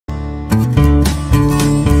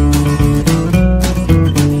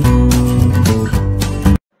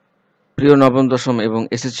প্রিয় নবম দশম এবং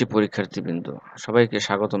এসএসসি পরীক্ষার্থীবৃন্দ, সবাইকে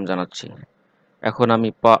স্বাগতম জানাচ্ছি। এখন আমি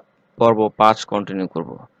পর্ব 5 কন্টিনিউ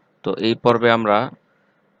করব। তো এই পর্বে আমরা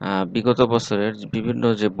বিগত বছরের বিভিন্ন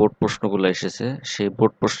যে বোর্ড প্রশ্নগুলো এসেছে সেই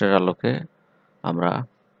বোর্ড প্রশ্নের আলোকে আমরা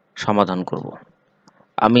সমাধান করব।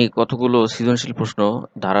 আমি কতগুলো সৃজনশীল প্রশ্ন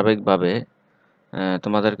ধারাবাহিকভাবে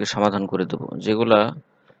তোমাদেরকে সমাধান করে দেব, যেগুলা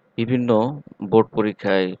বিভিন্ন বোর্ড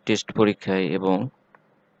পরীক্ষায়, টেস্ট পরীক্ষায় এবং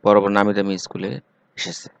বড় বড় নামি দামি স্কুলে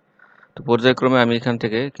এসেছে। তো পর্যায়ক্রমে আমি এখান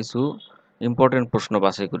থেকে কিছু ইম্পর্টেন্ট প্রশ্ন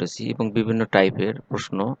বাছাই করেছি এবং বিভিন্ন টাইপের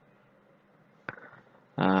প্রশ্ন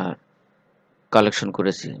কালেকশন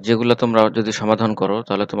করেছি, যেগুলো তোমরা যদি সমাধান করো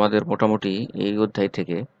তাহলে তোমাদের মোটামুটি এই অধ্যায়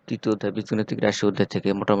থেকে, তৃতীয় অধ্যায় বীজগণিতিক রাশি অধ্যায় থেকে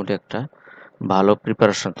মোটামুটি একটা ভালো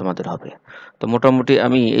প্রিপারেশন তোমাদের হবে। তো মোটামুটি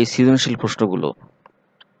আমি এই সৃজনশীল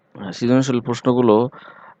প্রশ্নগুলো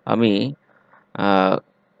আমি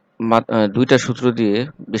দুইটা সূত্র দিয়ে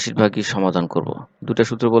বেশিরভাগই সমাধান করব। দুইটা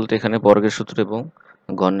সূত্র বলতে এখানে বর্গের সূত্র এবং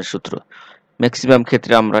ঘনের সূত্র। ম্যাক্সিমাম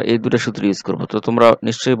ক্ষেত্রে আমরা এই দুটো সূত্র ইউজ করব। তো তোমরা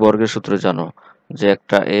নিশ্চয়ই বর্গের সূত্র জানো, যে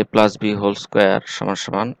একটা a plus B whole square সমান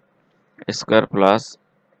সমান a square plus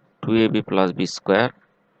 2ab plus B square,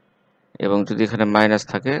 এবং যদি এখানে মাইনাস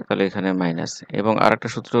থাকে তাহলে এখানে মাইনাস। এবং আরেকটা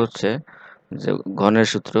সূত্র হচ্ছে যে ঘনের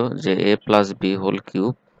সূত্র, যে a plus B whole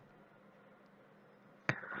cube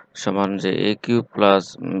সমান যে a cube plus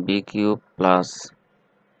B cube plus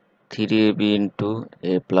 3ab into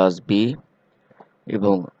a plus B,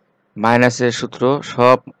 এবং মাইনাসের সূত্র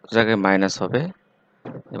সব জায়গায় মাইনাস হবে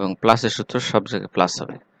এবং প্লাসের সূত্র সব জায়গায় প্লাস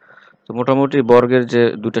হবে। তো মোটামুটি বর্গের যে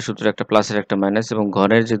দুটো সূত্র, একটা প্লাসের একটা মাইনাস, এবং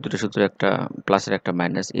ঘনের যে দুটো সূত্র, একটা প্লাসের একটা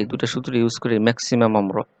মাইনাস, এই দুটো সূত্র ইউজ করে ম্যাক্সিমাম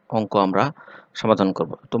অঙ্ক আমরা সমাধান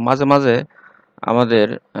করব। তো মাঝে মাঝে আমাদের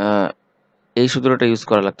এই সূত্রটা ইউজ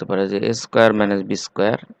করা লাগতে পারে, যে এ স্কোয়ার মাইনাস বি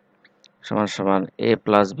স্কোয়ার সমান সমান এ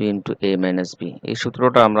প্লাস বি ইন্টু এ মাইনাস বি। এই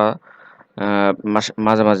সূত্রটা আমরা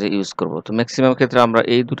মাঝে মাঝে ইউজ করব। তো ম্যাক্সিমাম ক্ষেত্রে আমরা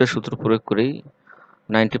এই দুটো সূত্র প্রয়োগ করেই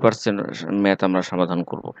 90% ম্যাথ আমরা সমাধান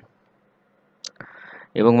করব।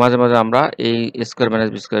 এবং মাঝে মাঝে আমরা এই স্কোয়ার মাইনাস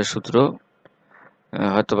বি স্কোয়ারের সূত্র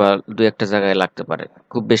হয়তোবা দু একটা জায়গায় লাগতে পারে,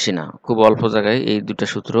 খুব বেশি না, খুব অল্প জায়গায় এই দুটো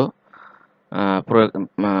সূত্র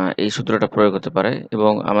এই সূত্রটা প্রয়োগ হতে পারে।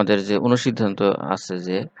 এবং আমাদের যে অনুসিদ্ধান্ত আছে,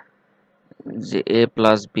 যে এ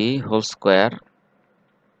প্লাস বি হোল স্কোয়ার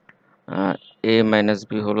এ minus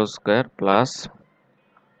B whole square plus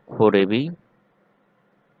 4ab,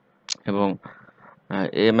 এবং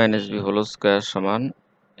এ মাইনাস বি হোল স্কোয়ার সমান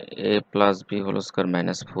এ plus B whole square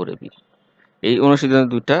minus 4ab, এই অনুসিদ্ধান্ত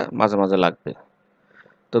দুইটা মাঝে মাঝে লাগবে।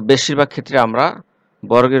 তো বেশিরভাগ ক্ষেত্রে আমরা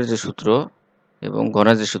বর্গের যে সূত্র এবং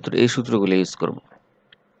ঘনের যে সূত্র, এই সূত্রগুলো ইউজ করব।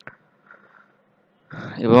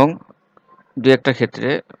 এবং দু একটা ক্ষেত্রে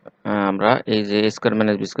আমরা এই যে a square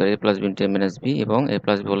minus B square, A plus B into A minus B, এবং এ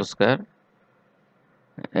প্লাস বি হোল স্কোয়ার,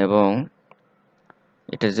 এবং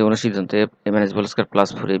এটার যে অনুসিদ্ধান্ত এ minus B whole square plus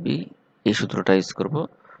 4ab, এই সূত্রটা ইউজ করব।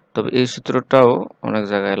 তবে এই সূত্রটাও অনেক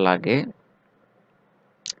জায়গায় লাগে।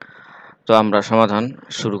 তো আমরা সমাধান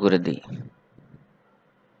শুরু করে দিই।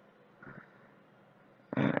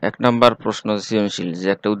 1 নাম্বার প্রশ্ন সৃজনশীল, যে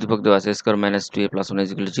একটা উদ্দীপক দেওয়া আছে square minus 2a plus 1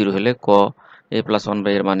 equal to 0 হলে ক a প্লাস 1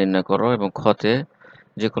 বাই এর মান নির্ণয় করো, এবং খতে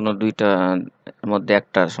যে কোনো দুইটা মধ্যে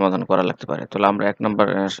একটা সমাধান করা লাগতে পারে। তাহলে আমরা 1 নাম্বার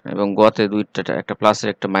এবং গতে দুইটা, একটা প্লাসের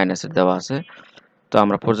একটা মাইনাসের দেওয়া আছে। তো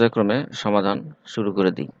আমরা পর্যায়ক্রমে সমাধান শুরু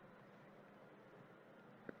করে দিই।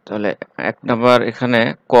 তাহলে 1 নাম্বার এখানে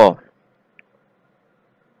ক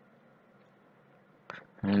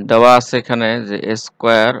দেওয়া আছে, এখানে যে a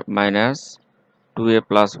square minus 2a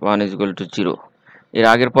plus 1 is equal to 0। এর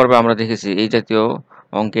আগের পর্বে আমরা দেখেছি এই জাতীয়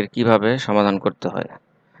অঙ্কের কিভাবে সমাধান করতে হয়,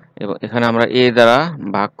 এবং এখানে আমরা a দ্বারা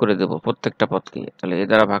ভাগ করে দেব প্রত্যেকটা পদকে। তাহলে a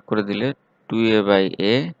দ্বারা ভাগ করে দিলে 2a by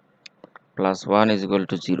a plus 1 is equal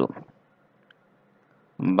to 0,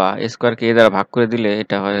 বা a স্কোয়ারকে a দ্বারা ভাগ করে দিলে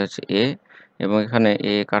এটা হয় হচ্ছে a, এবং এখানে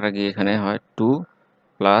a কাটা গিয়ে এখানে হয় 2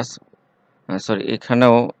 প্লাস, সরি,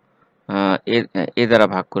 এখানেও a দ্বারা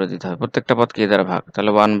ভাগ করে দিতে হয়, প্রত্যেকটা পদকে a দ্বারা ভাগ,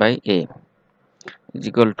 তাহলে 1 by a is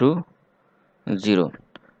equal to 0।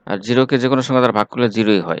 আর 0কে যে কোনো সংখ্যা দ্বারা ভাগ করলে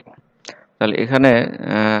 0ই হয়। তাহলে এখানে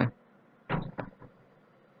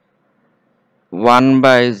 1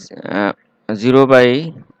 বাই 0 বাই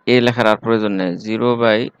a লেখার আর প্রয়োজন নেই, 0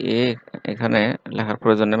 বাই a এখানে লেখার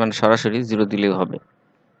প্রয়োজন নেই, মানে সরাসরি 0 দিলেও হবে,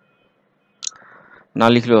 না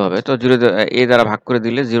লিখলেও হবে। তো 0 a দ্বারা ভাগ করে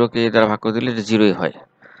দিলে, 0কে a দ্বারা ভাগ করে দিলে এটা 0ই হয়।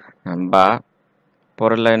 বা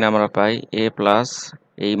পরের লাইনে আমরা পাই a প্লাস,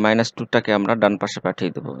 এই মাইনাস 2টাকে আমরা ডান পাশে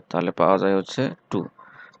পাঠিয়ে দেবো, তাহলে পাওয়া যায় হচ্ছে 2।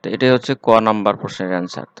 তো এটাই হচ্ছে ক নাম্বার প্রশ্নের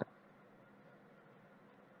অ্যান্সার।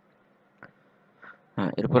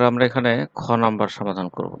 এরপর আমরা এখানে খ নাম্বার সমাধান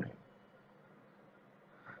করব।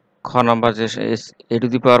 খ নাম্বার যে a to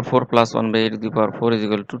the power 4 plus 1 by a to the power 4 is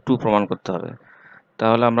equal to 2 প্রমাণ করতে হবে।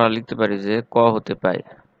 তাহলে আমরা লিখতে পারি যে ক হতে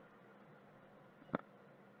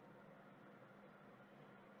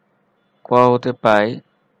পাই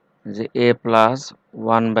যে a প্লাস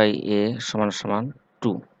 1 বাই a সমান সমান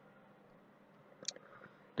 2।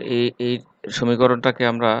 তো এই সমীকরণটাকে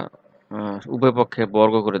আমরা উভয় পক্ষে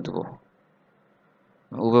বর্গ করে দেব।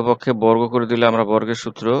 উভয় পক্ষে বর্গ করে দিলে আমরা বর্গের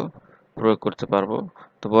সূত্র প্রয়োগ করতে পারবো।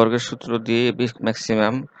 তো বর্গের সূত্র দিয়ে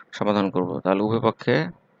ম্যাক্সিমাম সমাধান করব। তাহলে উভয় পক্ষে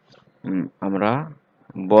আমরা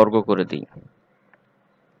বর্গ করে দিই,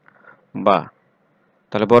 বা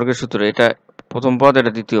তাহলে বর্গের সূত্র এটা প্রথম পদ,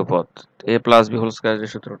 এটা দ্বিতীয় পদ, a plus B whole square যে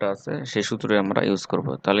সূত্রটা আছে সেই সূত্রে আমরা ইউজ করব।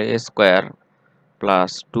 তাহলে a স্কয়ার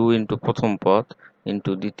প্লাস 2 ইন্টু প্রথম পদ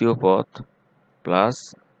ইন্টু দ্বিতীয় পদ প্লাস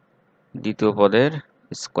দ্বিতীয় পদের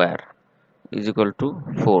স্কয়ার ইজ ইকুয়াল টু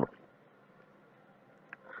 4,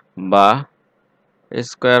 বা a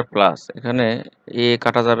স্কয়ার প্লাস এখানে a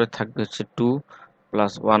কাটা যাবে, থাকবে হচ্ছে 2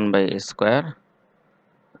 plus 1 by a square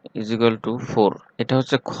is equal to 4। এটা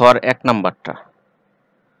হচ্ছে খর এক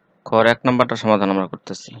নাম্বারটা সমাধান আমরা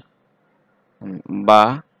করতেছি। বা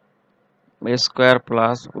a square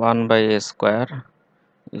plus 1 by a square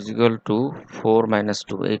is equal to 4 minus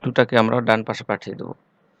 2। এই 2টাকে আমরা ডান পাশে পাঠিয়ে দেব।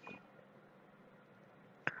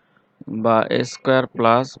 বা a square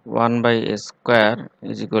plus 1 by a square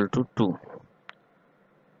is equal to 2।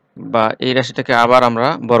 বা এই রাশিটাকে আবার আমরা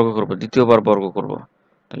বর্গ করব, দ্বিতীয়বার বর্গ করব।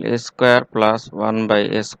 তাহলে a square plus 1 by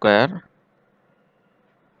a square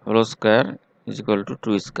whole square is equal to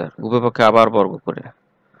 2 square, উভয় পক্ষে আবার বর্গ করে।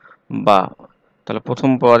 বা তাহলে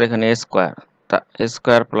প্রথম পদ এখানে a স্কয়ার, তা a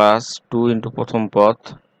স্কয়ার প্লাস 2 ইন্টু প্রথম পদ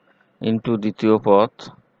ইন্টু দ্বিতীয় পদ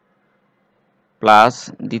প্লাস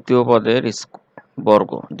দ্বিতীয় পদের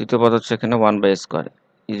বর্গ, দ্বিতীয় পদ হচ্ছে এখানে 1 by square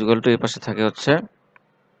is equal to এই পাশে থাকে হচ্ছে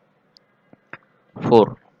 4।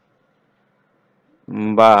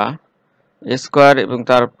 বা a স্কয়ার এবং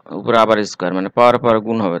তার উপরে আবার স্কয়ার, মানে পাওয়ার পাওয়ার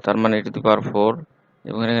গুণ হবে, তার মানে a টু দি পাওয়ার 4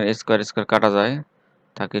 এবং এখানে স্কয়ার স্কয়ার কাটা যায়,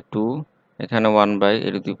 থাকে 2, এখানে 1 বাই a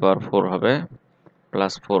টু দি পাওয়ার 4 হবে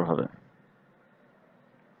প্লাস 4 হবে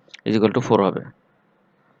ইজ ইকুয়াল টু 4 হবে।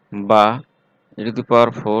 বা a to the power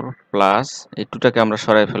 4 plus এই 2টাকে আমরা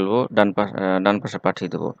সরাই ফেলবো, ডান পাশে পাঠিয়ে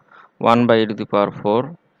দেবো। 1 by a to the power 4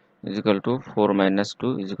 is equal to 4 minus 2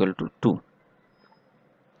 is equal to 2।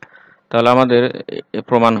 তাহলে আমাদের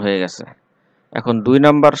প্রমাণ হয়ে গেছে। এখন 2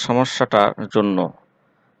 নাম্বার সমস্যাটার জন্য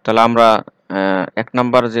তাহলে আমরা 1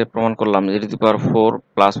 নাম্বার যে প্রমাণ করলাম a to the power 4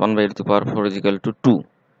 plus 1 by a to the power 4 is equal to 2।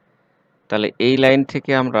 তাহলে এই লাইন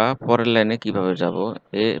থেকে আমরা পরের লাইনে কিভাবে যাব?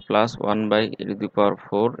 a plus 1 by a to the power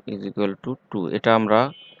 4 is equal to 2, এটা আমরা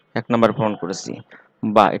 1 নাম্বার প্রমাণ করেছি।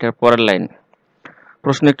 বা এটার পরের লাইন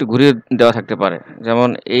প্রশ্ন একটু ঘুরিয়ে দেওয়া থাকতে পারে, যেমন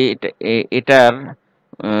এটার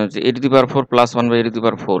যে a to the power 4 plus 1 by a to the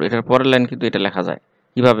পাওয়ার 4, এটার পরের লাইন কিন্তু এটা লেখা যায়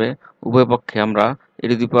কিভাবে? উভয় পক্ষে আমরা a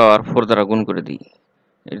টু দি পাওয়ার 4 দ্বারা গুণ করে দিই।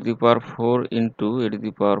 a to the power 4 into a to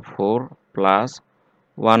the power 4 plus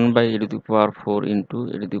 1 by a to the power 4 into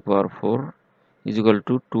a to the power 4 is equal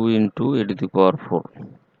to 2 into a to the পাওয়ার 4।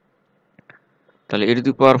 তাহলে a টু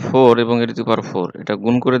দি পাওয়ার 4 এবং a to the পাওয়ার 4 এটা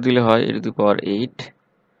গুণ করে দিলে হয় a to the power 8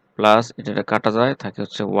 plus এটা কাটা যায়, থাকে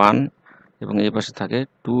হচ্ছে 1 এবং এই পাশে থাকে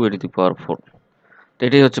 2 a টু দি পাওয়ার 4। তো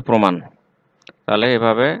এটাই হচ্ছে প্রমাণ। তাহলে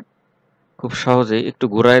এভাবে খুব সহজেই, একটু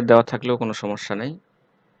ঘুরায় দেওয়া থাকলেও কোনো সমস্যা নেই।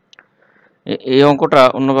 এই অঙ্কটা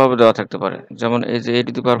অন্যভাবে দেওয়া থাকতে পারে, যেমন এই যে a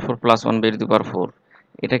to the power 4 plus 1 by a to the পাওয়ার 4,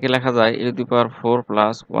 এটাকে লেখা যায় a to the power 4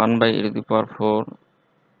 plus 1 by a to the power 4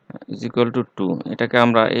 is equal to 2। এটাকে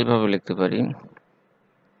আমরা এইভাবে লিখতে পারি,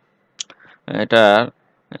 এটা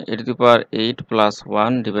a to the power 8 plus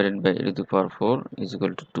 1 divided by a to the power 4 is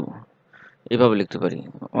equal to 2, এইভাবে লিখতে পারি।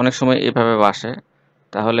 অনেক সময় এইভাবে আসে।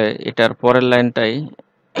 তাহলে এটার পরের লাইনটাই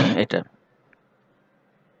এটা।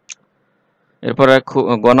 এরপরে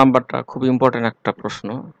গ নাম্বারটা খুব ইম্পর্টেন্ট একটা প্রশ্ন,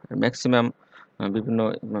 ম্যাক্সিমাম বিভিন্ন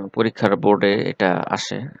পরীক্ষার বোর্ডে এটা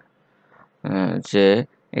আসে, যে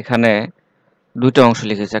এখানে দুইটা অংশ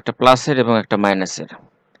লিখেছে, একটা প্লাসের এবং একটা মাইনাসের।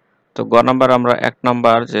 তো গ নাম্বার আমরা 1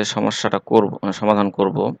 নাম্বার যে সমস্যাটা সমাধান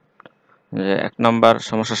করব, যে 1 নাম্বার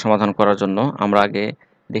সমস্যা সমাধান করার জন্য আমরা আগে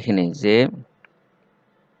দেখে নিই যে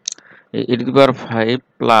a to the power 5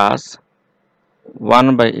 plus 1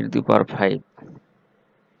 by a to the পাওয়ার 5,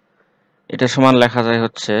 এটা সমান লেখা যায়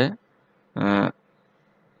হচ্ছে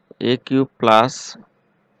a cube plus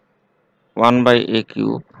 1 by a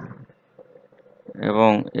cube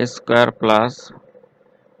এবং a square plus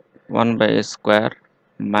 1 by a square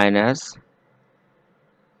minus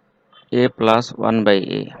a plus 1 by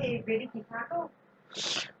a।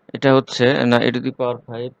 এটা হচ্ছে না a to the power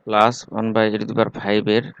 5 plus 1 by a to the পাওয়ার 5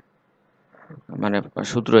 এর মানে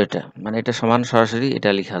সূত্র এটা, মানে এটা সমান সরাসরি এটা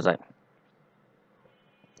লেখা যায়।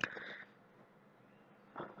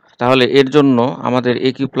 তাহলে এর জন্য আমাদের a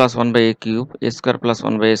cube plus 1/a cube a square plus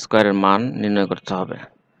 1/a স্কয়ারের মান নির্ণয় করতে হবে।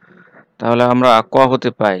 তাহলে আমরা ক হতে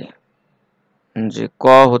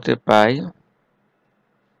পাই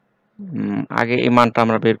আগে এই মানটা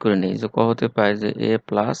আমরা বের করে নিই, যে ক হতে পাই যে a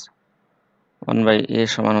প্লাস 1/a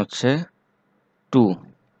সমান হচ্ছে 2।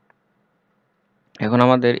 এখন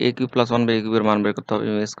আমাদের a কিউব প্লাস 1/a কিউবের মান বের করতে হবে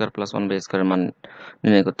এবং a স্কয়ার প্লাস 1/a স্কয়ারের মান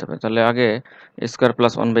নির্ণয় করতে হবে। তাহলে আগে a স্কয়ার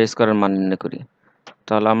প্লাস 1/a স্কয়ারের মান নির্ণয় করি।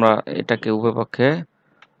 তাহলে আমরা এটাকে উভয় পক্ষে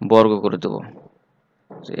বর্গ করে দেব।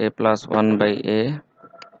 a plus 1/a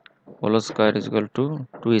whole square is equal to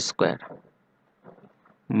 2 square,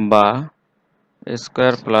 বা a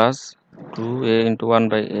square plus 2a into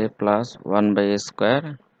 1/a plus 1/a square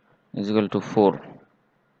is equal to 4,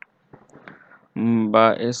 বা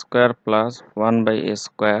a square plus 1/a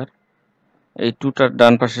square, এই 2টার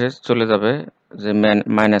ডান পাশে চলে যাবে, যে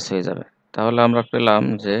মাইনাস হয়ে যাবে। তাহলে আমরা পেলাম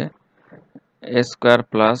যে a square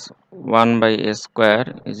plus 1/a square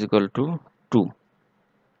is equal to 2।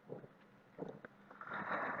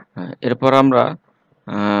 এরপর আমরা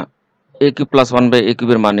a কিউব প্লাস 1/a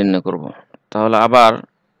কিউবের মান নির্ণয় করব। তাহলে আবার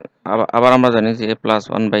আমরা জানি যে a প্লাস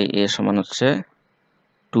 1/a সমান হচ্ছে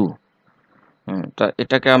 2। তা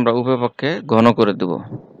এটাকে আমরা উভয় পক্ষে ঘন করে দেব।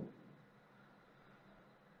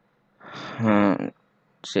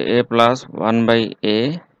 সে a plus 1/a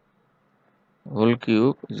whole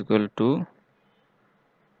cube is equal to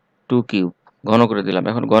 2 cube ঘন করে দিলাম।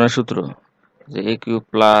 এখন ঘনের সূত্র যে a cube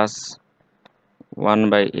plus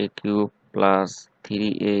 1/a cube plus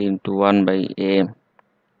 3a into 1/a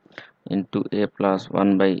into a plus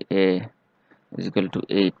 1/a is equal to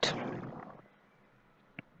 8,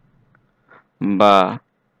 বা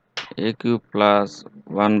a cube plus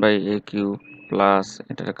 1/a cube plus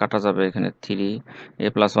এটা কাটা যাবে, এখানে 3, a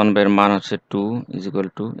প্লাস 1/a এর মান হচ্ছে 2 ইজ ইকুয়াল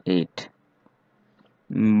টু 8,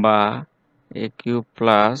 বা a cube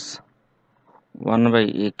plus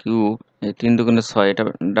 1/a cube, এই 3 দুগুণে 6, এটা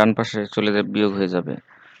ডান পাশে চলে যাবে, বিয়োগ হয়ে যাবে।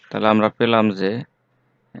 তাহলে আমরা পেলাম যে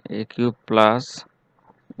a cube plus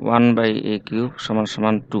 1/a cube সমান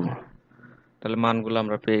সমান 2। তাহলে মানগুলো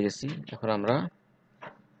আমরা পেয়ে গেছি। এখন আমরা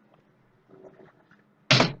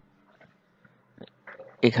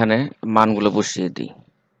এখানে মানগুলো বসিয়ে দিই।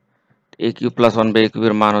 a কিউব প্লাস 1/a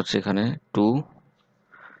কিউবের মান হচ্ছে এখানে 2,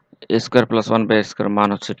 a square plus 1/a square মান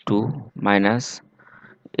হচ্ছে 2, মাইনাস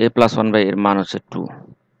a প্লাস 1/a এর মান হচ্ছে 2।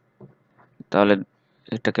 তাহলে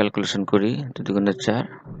এটা ক্যালকুলেশন করি, 2 দুগুণে 4,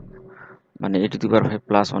 মানে a to the power 5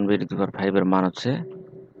 plus 1/a to the পাওয়ার 5 এর মান হচ্ছে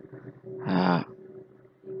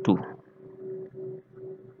 2।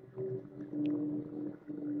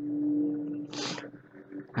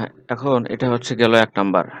 হ্যাঁ, এখন এটা হচ্ছে গেল 1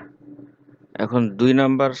 নাম্বার। এখন 2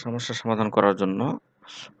 নাম্বার সমস্যা সমাধান করার জন্য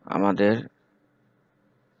আমাদের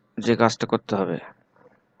যে কাজটা করতে হবে,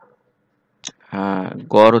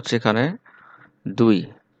 গড় হচ্ছে এখানে 2।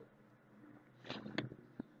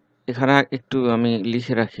 এখানে একটু আমি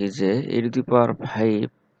লিখে রাখি যে a to the power 5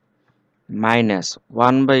 minus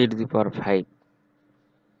 1/a to the পাওয়ার 5,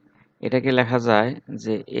 এটাকে লেখা যায়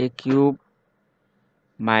যে a cube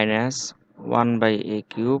minus 1/a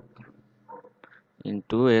cube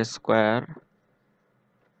into a square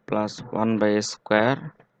plus 1/a square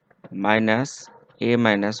minus a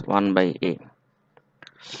minus 1/a।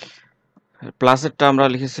 প্লাসেরটা আমরা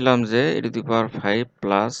লিখেছিলাম যে a to the power 5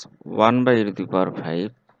 plus 1/a to the পাওয়ার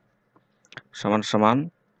 5 সমান সমান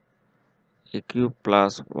a cube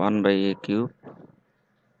plus 1/a cube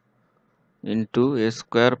into a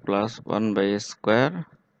square plus 1/a square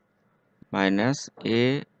minus a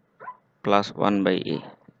plus 1/a।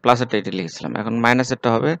 প্লাসেরটা এটা লিখেছিলাম। এখন মাইনাসেরটা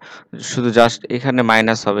হবে শুধু জাস্ট এখানে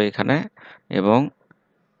মাইনাস হবে এখানে, এবং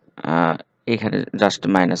এখানে জাস্ট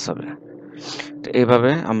মাইনাস হবে। তো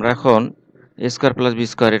এইভাবে আমরা এখন a square plus b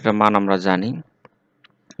square এটার মান আমরা জানি,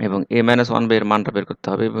 এবং a মাইনাস 1/a এর মানটা বের করতে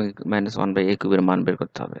হবে, এবং মাইনাস 1/a কিউবের মান বের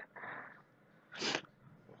করতে হবে।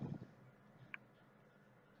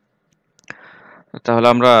 তাহলে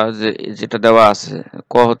আমরা যেটা দেওয়া আছে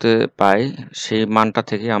ক হতে পাই, সেই মানটা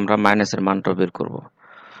থেকে আমরা মাইনাসের মানটাও বের করব।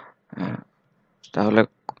 তাহলে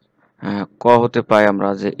ক হতে পাই আমরা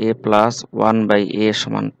যে a প্লাস 1/a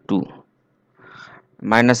সমান 2,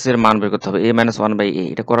 মাইনাসের মান বের করতে হবে a মাইনাস 1/a।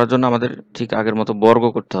 এটা করার জন্য আমাদের ঠিক আগের মতো বর্গ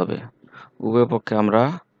করতে হবে। উভয় পক্ষে আমরা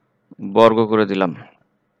বর্গ করে দিলাম,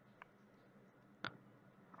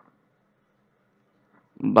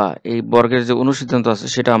 বা এই বর্গের যে অনুসিদ্ধান্ত আছে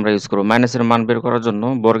সেটা আমরা ইউজ করব। মাইনাসের মান বের করার জন্য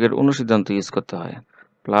বর্গের অনুসিদ্ধান্ত ইউজ করতে হয়।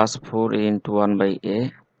 প্লাস 4a ইন্টু 1/a,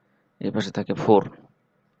 এই পাশে থাকে 4,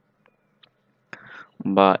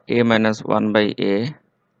 বা a minus 1/a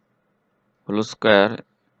whole square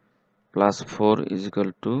plus 4 is equal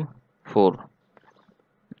to 4,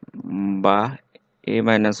 বা a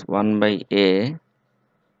minus 1 by a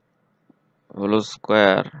whole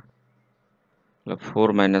square 4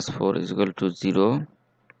 minus 4 is equal to 0,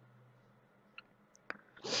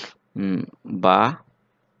 বা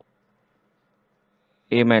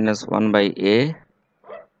a minus 1 by a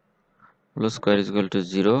whole square is equal to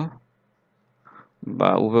 0, বা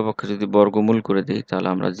উভয় পক্ষে যদি বর্গমূল করে দিই তাহলে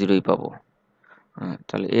আমরা 0ই পাবো।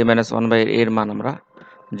 তাহলে a মাইনাস 1 বাই এর মান আমরা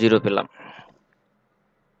 0 পেলাম।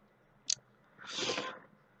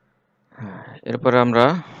 এরপরে আমরা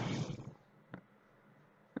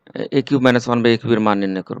a cube minus 1 by a কিউবের মান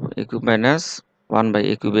নির্ণয় করব। a cube minus 1 by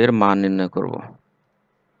a কিউবের মান নির্ণয় করব।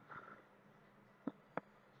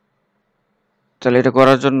 তাহলে এটা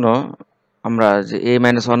করার জন্য আমরা যে a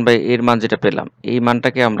মাইনাস 1 বাই এর মান যেটা পেলাম এই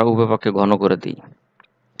মানটাকে আমরা উভয় পক্ষে ঘন করে দিই।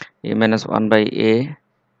 a minus 1 by a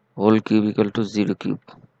whole cube equal to 0 cube,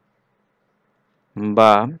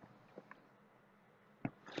 বা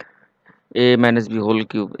a minus b whole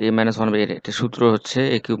cube, a minus 1 by এটা সূত্র হচ্ছে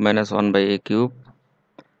a cube minus 1 by a cube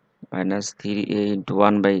minus 3a into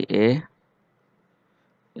 1 by a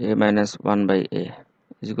minus 1 by a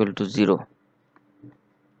is equal to 0,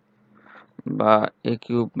 বা a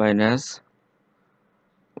cube minus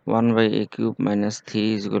 1 by a cube minus 3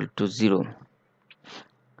 is equal to 0,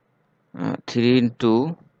 3 into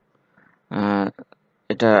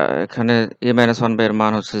এটা এখানে a minus 1 by এর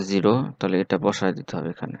মান হচ্ছে 0, তাহলে এটা বসায় দিতে হবে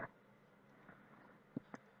এখানে।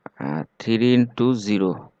 3 ইন্টু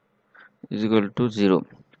 0 ইজ ইকুয়াল টু 0,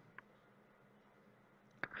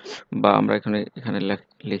 বা আমরা এখানে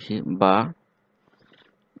লিখি বা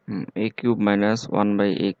a cube minus 1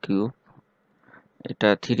 by a cube, এটা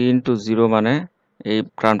 3 ইন্টু 0 মানে এই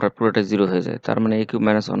প্রাণটা পুরোটা 0 হয়ে যায়, তার মানে a cube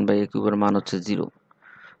minus 1 by a কিউবের মান হচ্ছে 0।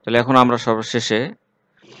 তাহলে এখন আমরা সর্বশেষে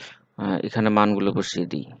এখানে মানগুলো বসিয়ে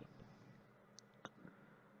দিই।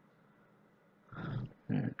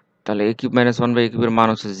 তাহলে a cube minus 1 by a কিউবের মান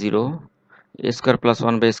হচ্ছে 0, a square plus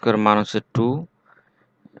 1 by square মান হচ্ছে 2,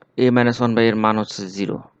 a মাইনাস 1 বাই এর মান হচ্ছে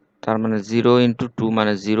 0, তার মানে 0 ইন্টু 2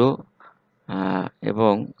 মানে 0,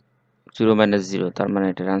 এবং 0 মাইনাস 0, তার মানে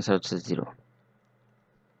এটার অ্যান্সার হচ্ছে 0।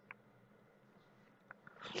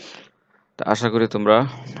 তো আশা করি তোমরা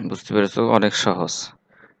বুঝতে পেরেছো, অনেক সহজ।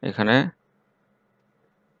 এখানে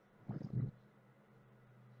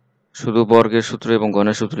শুধু বর্গের সূত্র এবং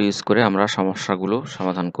গণের সূত্র ইউজ করে আমরা সমস্যাগুলো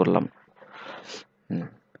সমাধান করলাম।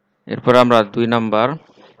 এরপর আমরা 2 নাম্বার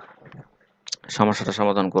সমস্যাটা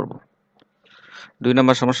সমাধান করব। 2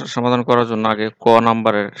 নাম্বার সমস্যার সমাধান করার জন্য আগে ক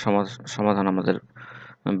নাম্বারের সমাধান আমাদের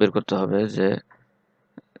বের করতে হবে। যে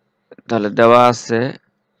তাহলে দেওয়া আছে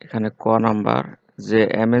এখানে ক নাম্বার যে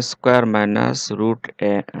m square minus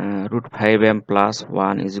root 5m plus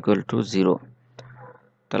 1 is equal to 0।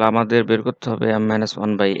 তাহলে আমাদের বের করতে হবে m মাইনাস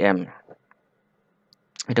 1 বাই m।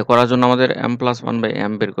 এটা করার জন্য আমাদের m প্লাস 1 বাই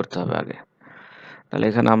m বের করতে হবে আগে। তাহলে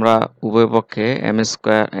এখানে আমরা উভয় পক্ষে m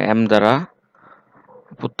স্কোয়ার m দ্বারা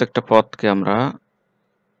প্রত্যেকটা পদকে আমরা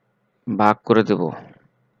ভাগ করে দেব,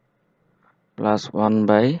 প্লাস 1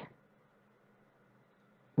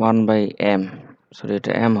 বাই m, সরি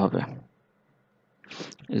এটা m হবে,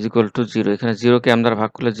 ইজ ইকুয়াল টু 0। এখানে 0 কে m দ্বারা ভাগ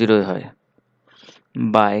করলে 0ই হয়,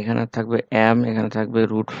 বা এখানে থাকবে m, এখানে থাকবে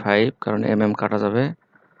রুট 5 কারণ m কাটা যাবে,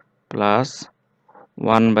 plus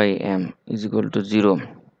 1 by m is equal to 0,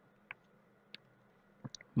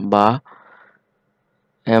 বা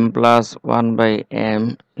m plus 1 by m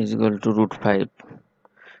is equal to root 5।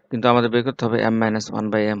 কিন্তু আমাদের বের করতে হবে m minus 1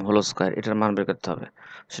 by m whole square, এটার মান বের করতে হবে।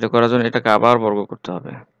 সেটা করার জন্য এটাকে আবার বর্গ করতে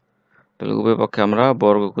হবে। তাহলে উভয় পক্ষে আমরা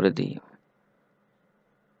বর্গ করে দিই।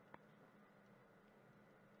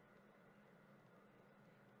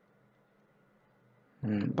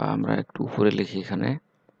 বা আমরা একটু উপরে লিখি এখানে,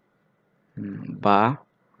 বা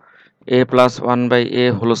a plus 1 by a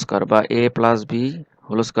whole square বা a প্লাস b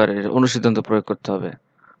হোল স্কোয়ারের অনুসিদ্ধান্ত প্রয়োগ করতে হবে,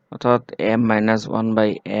 অর্থাৎ m minus 1 by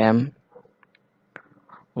m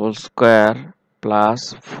whole square plus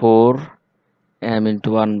 4m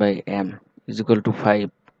into 1 by m is equal to 5,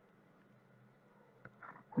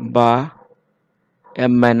 বা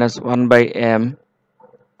m minus 1 by m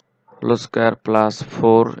whole square plus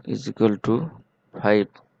 4 is equal to 5,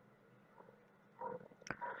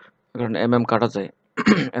 কারণ mm কাটা যায়।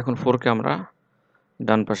 এখন 4 কে আমরা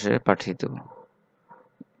ডান পাশে পাঠিয়ে দেব,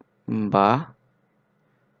 বা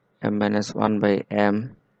m minus 1 by m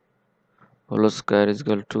whole square is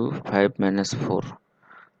equal to 5 minus 4।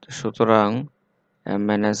 সুতরাং m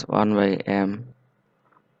minus 1 by m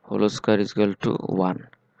whole square is equal to 1।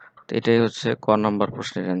 তো এটাই হচ্ছে ক নম্বর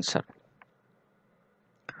প্রশ্নের অ্যান্সার।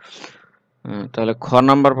 তাহলে খ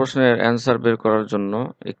নাম্বার প্রশ্নের অ্যান্সার বের করার জন্য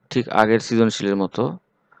ঠিক আগের সৃজনশীলের মতো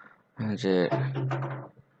যে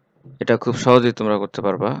এটা খুব সহজেই তোমরা করতে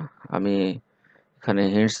পারবা। আমি এখানে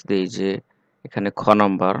হিন্টস দিই যে এখানে খ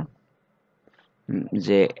নাম্বার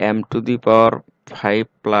যে m to the power 5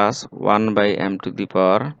 plus 1 by m to the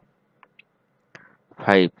power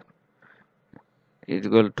 5 is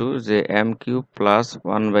equal to যে m cube plus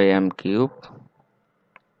 1 by m cube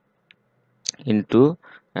into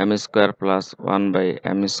m square plus 1 by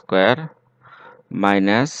m square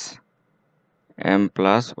minus m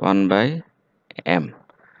plus 1 by m।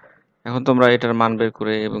 এখন তোমরা এটার মান বের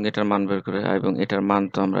করে এবং এটার মান বের করে এবং এটার মান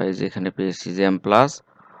তো আমরা এই যে এখানে পেয়েছি যে m প্লাস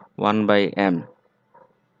 1 বাই m,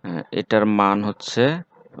 এটার মান হচ্ছে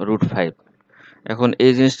 √5। এখন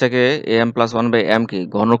এই জিনিসটাকে am প্লাস 1 বাই m কে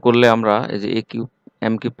ঘন করলে আমরা এই যে a cube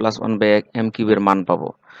m cube plus 1 by m কিউবের মান পাবো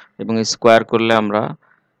এবং স্কোয়ার করলে আমরা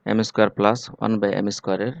m square plus 1 by m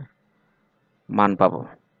স্কোয়ারের মান পাবো।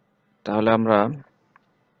 তাহলে আমরা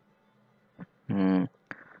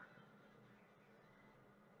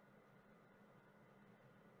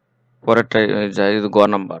পরেরটায় যাই,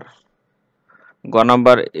 গ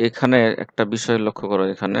নাম্বার এখানে একটা বিষয় লক্ষ্য করো,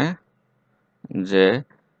 এখানে যে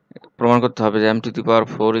প্রমাণ করতে হবে যে m to the power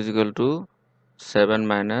 4 is equal to 7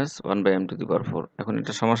 minus 1 by m to the পাওয়ার 4। এখন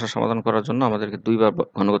এটা সমস্যার সমাধান করার জন্য আমাদেরকে দুইবার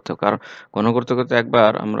ঘন করতে হবে, কারণ ঘন করতে করতে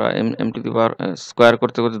একবার আমরা m to the power square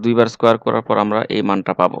করতে করতে দুইবার স্কোয়ার করার পর আমরা এই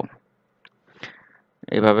মানটা পাবো।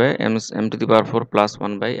 এইভাবে m to the power 4 plus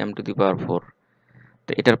 1 by m to the পাওয়ার 4।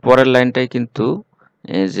 তো এটার পরের লাইনটাই কিন্তু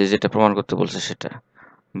যেটা প্রমাণ করতে বলছে সেটা,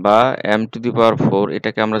 বা m টু দি পাওয়ার 4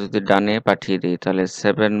 এটাকে আমরা যদি ডানে পাঠিয়ে দিই তাহলে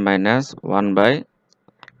 7 minus 1 by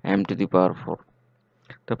m to the পাওয়ার 4।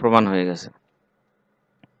 তো প্রমাণ হয়ে গেছে।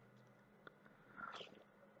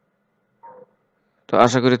 তো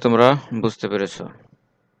আশা করি তোমরা বুঝতে পেরেছো।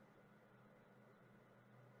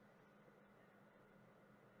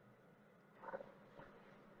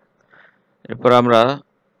 এরপর আমরা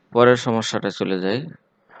পরের সমস্যাটা চলে যাই।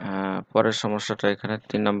 পরের সমস্যাটা এখানে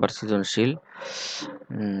 3 নম্বর সৃজনশীল,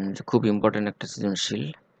 খুব ইম্পর্টেন্ট একটা সৃজনশীল।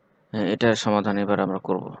 এটার সমাধান এবার আমরা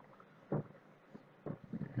করব।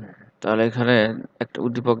 তাহলে এখানে একটা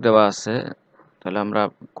উদ্দীপক দেওয়া আছে, তাহলে আমরা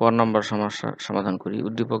ক নম্বর সমস্যার সমাধান করি।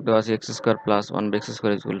 উদ্দীপক দেওয়া আছে x square plus 1 by x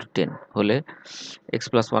square equal to 10 হলে x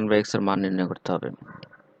প্লাস 1 বাই x এর মান নির্ণয় করতে হবে।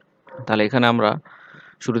 তাহলে এখানে আমরা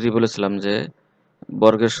শুরুতেই বলেছিলাম যে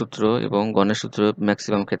বর্গের সূত্র এবং গণের সূত্র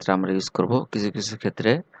ম্যাক্সিমাম ক্ষেত্রে আমরা ইউজ করব, কিছু কিছু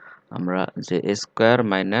ক্ষেত্রে আমরা যে a square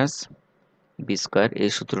minus b square এই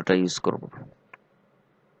সূত্রটা ইউজ করব,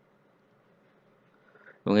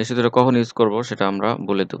 এবং এই সূত্রটা কখন ইউজ করব সেটা আমরা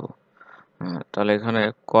বলে দেব। তাহলে এখানে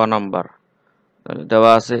ক নাম্বার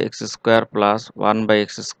দেওয়া আছে x square plus 1 by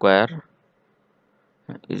x square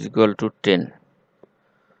is equal to 10।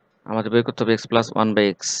 আমাদের বের করতে হবে x প্লাস 1 বাই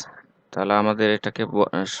x। তাহলে আমাদের এটাকে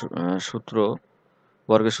সূত্র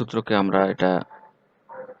বর্গের সূত্রকে আমরা এটা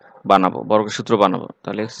বানাবো, বর্গের সূত্র বানাবো।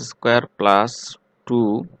 তাহলে x square plus 2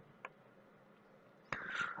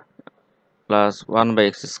 plus 1 by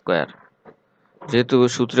x square, যেহেতু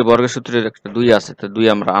সূত্রে বর্গের সূত্রের একটা 2 আছে, তো 2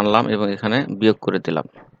 আমরা আনলাম এবং এখানে বিয়োগ করে দিলাম।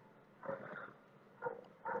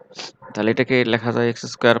 তাহলে এটাকে লেখা যায় x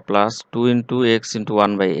square plus 2 into x into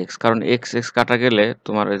 1 by x, কারণ x x কাটা গেলে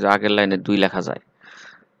তোমার এই যে আগের লাইনে 2 লেখা যায়,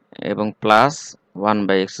 এবং প্লাস 1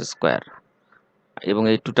 বাই x স্কোয়ার, এবং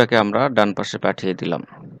এই 2টাকে আমরা ডান পাশে পাঠিয়ে দিলাম।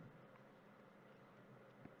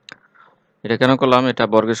 এটা কেন করলাম? এটা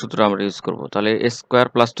বর্গের সূত্র আমরা ইউজ করব। তাহলে a square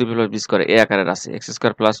plus 2 plus b square এই আকারের আছে, x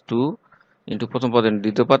স্কোয়ার প্লাস 2 ইন্টু প্রথম পদের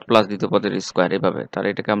দ্বিতীয় পদ প্লাস দ্বিতীয় পদের স্কোয়ার, এভাবে। তাহলে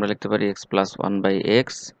এটাকে আমরা লিখতে পারি x plus 1 by x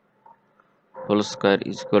whole square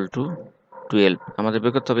is equal to 12। আমাদের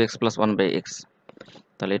বের করতে হবে x প্লাস 1 বাই x।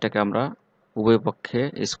 তাহলে এটাকে আমরা উভয় পক্ষে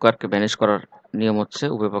স্কোয়ারকে ভ্যানিশ করার নিয়ম হচ্ছে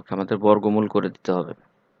উভয় পক্ষে আমাদের বর্গমূল করে দিতে হবে।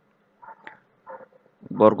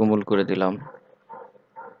 বর্গমূল করে দিলাম,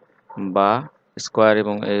 বা স্কোয়ার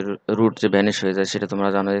এবং এর রুট যে ভ্যানিশ হয়ে যায় সেটা তোমরা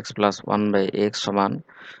জানো, x প্লাস 1 বাই x সমান,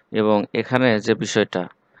 এবং এখানে যে বিষয়টা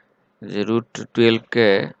যে √12কে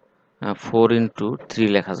 4 ইন্টু 3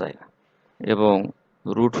 লেখা যায়, এবং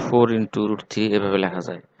 √4 ইন্টু √3 এভাবে লেখা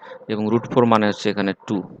যায়, এবং √4 মানে হচ্ছে এখানে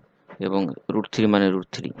 2 এবং √3 মানে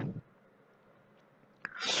 √3।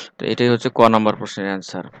 তো এটাই হচ্ছে ক নাম্বার প্রশ্নের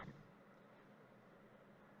অ্যান্সার।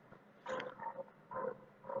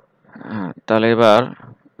 তাহলে এবার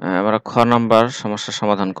আমরা খ নাম্বার সমস্যার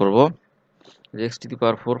সমাধান করব, যে x to the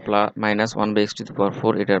power 4 plus minus 1 by x to the পাওয়ার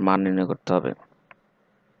 4 এটার মান নির্ণয় করতে হবে।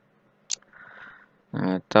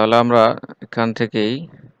 তাহলে আমরা এখান থেকেই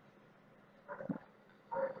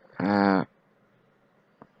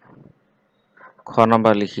খ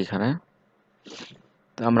নাম্বার লিখি এখানে।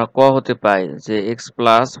 তো আমরা ক হতে পাই যে x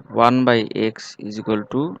plus 1 by x is equal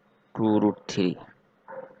to 2√3।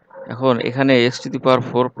 এখন এখানে x⁴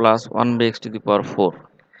 প্লাস 1/x⁴,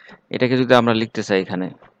 এটাকে যদি আমরা লিখতে চাই এখানে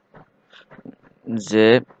যে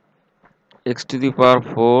x⁴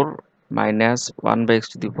 মাইনাস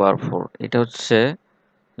 1/x⁴, এটা হচ্ছে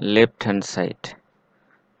লেফট হ্যান্ড সাইড।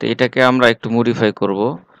 তো এটাকে আমরা একটু মডিফাই করব,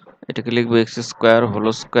 এটাকে লিখবো x²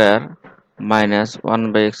 মাইনাস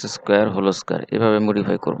 1/x², এভাবে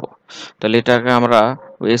মডিফাই করব। তাহলে এটাকে আমরা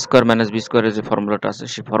ওই a² মাইনাস b² এর যে ফর্মুলাটা আছে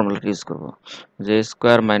সেই ফর্মুলাটা ইউজ করব, যে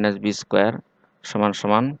a² মাইনাস b² সমান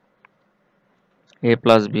সমান a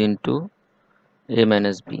plus b into a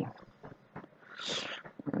minus b।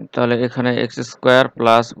 তাহলে এখানে x²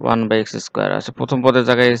 প্লাস 1/x² আছে, প্রথম পদের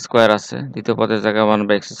জায়গায় স্কোয়ার আছে, দ্বিতীয় পদের জায়গায়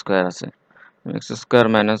 1/x² আছে, x²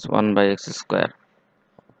 মাইনাস 1/x²,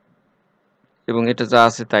 এবং এটা যা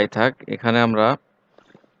আছে তাই থাক। এখানে আমরা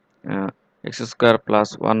x² প্লাস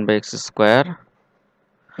 1/x²,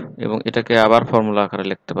 এবং এটাকে আবার ফর্মুলা আকারে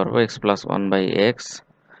লিখতে পারবো x প্লাস 1/x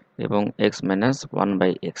এবং x মাইনাস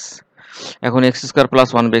 1/x। এখন x² প্লাস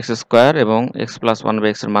 1/x² এবং x প্লাস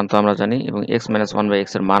 1/x এর মান তো আমরা জানি, এবং x মাইনাস 1/x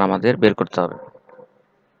এর মান আমাদের বের করতে হবে।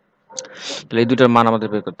 তাহলে এই দুটার মান আমাদের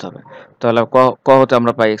বের করতে হবে। তাহলে ক হতে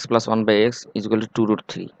আমরা পাই x plus 1/x equal to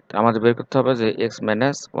 2√3। আমাদের বের করতে হবে যে x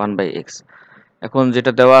মাইনাস 1/x। এখন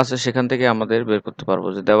যেটা দেওয়া আছে সেখান থেকে আমাদের বের করতে পারবো,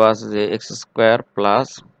 যে দেওয়া আছে যে x² প্লাস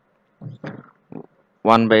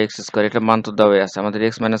 1/x², এটা মান তো দেওয়াই আছে, আমাদের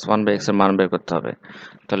x মাইনাস 1/x এর মান বের করতে হবে।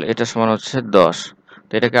 তাহলে এটা সমান হচ্ছে 10।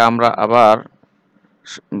 তো এটাকে আমরা আবার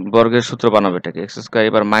বর্গের সূত্র বানাবো, এটাকে x²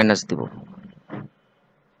 এবার মাইনাস দিব,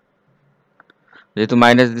 যেহেতু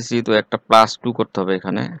মাইনাস দিছি তো একটা +2 করতে হবে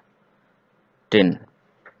এখানে 10।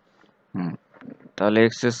 তাহলে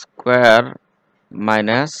x²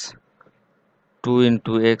 minus 2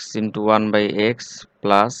 into x into 1/x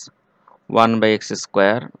plus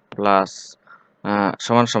 1/x² plus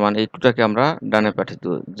সমান সমান এই 2টাকে আমরা ডানে পাঠিয়ে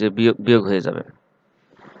দেব, যে বিয়োগ হয়ে যাবে।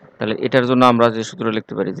 তাহলে এটার জন্য আমরা যে সূত্র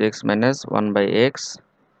লিখতে পারি যে x minus 1/x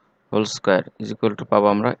whole square is equal to পাবো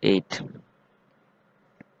আমরা 8।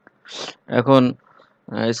 এখন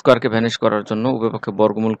স্কয়ারকে ভ্যানিশ করার জন্য উভয় পক্ষে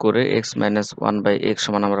বর্গমূল করে x মাইনাস 1/x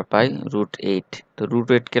সমান আমরা পাই √8। তো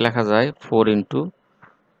 √8 কে লেখা যায় 4 ইন্টু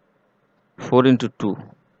 2,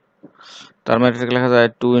 তার মানে এটাকে লেখা যায়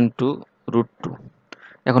 2 ইন্টু √2।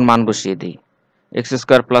 এখন মান বসিয়ে দিই, x²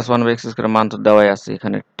 প্লাস 1/x² মান তো দেওয়াই আছে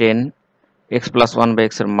এখানে 10, x প্লাস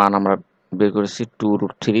 1/x এর মান আমরা বের করেছি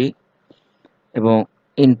 2√3, এবং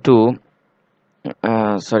ইন্টু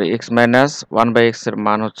x মাইনাস 1/x এর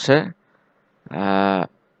মান হচ্ছে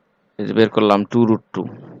বের করলাম 2√2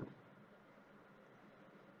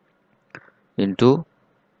 ইন্টু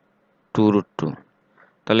 2√2।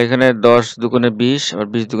 তাহলে এখানে 10 দুগুণে 20 আর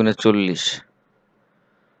 20 দুগুণে 40,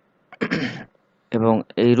 এবং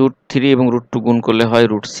এই √3 এবং √2 গুণ করলে হয়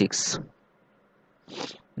 √6।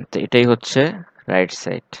 তো এটাই হচ্ছে রাইট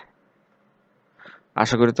সাইড।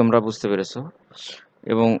 আশা করি তোমরা বুঝতে পেরেছো।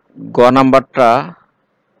 এবং গ নাম্বারটা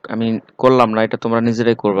আমি করলাম না, এটা তোমরা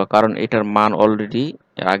নিজেরাই করবা, কারণ এটার মান অলরেডি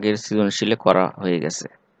আগের সৃজনশীলে করা হয়ে গেছে,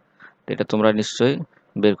 এটা তোমরা নিশ্চয়ই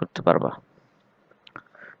বের করতে পারবা।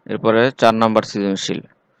 এরপরে 4 নাম্বার সৃজনশীল।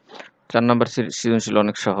 4 নাম্বার সৃজনশীল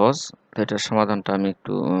অনেক সহজ, এটার সমাধানটা আমি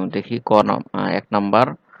একটু দেখি। 1 নাম্বার,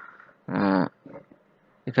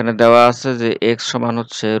 এখানে দেওয়া আছে যে x সমান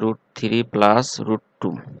হচ্ছে √3 প্লাস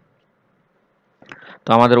 √2। তো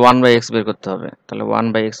আমাদের 1/x বের করতে হবে। তাহলে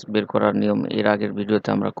 1/x বের করার নিয়ম এর আগের ভিডিওতে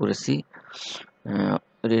আমরা করেছি।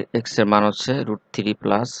 x এর মান হচ্ছে √3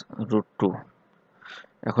 প্লাস √2।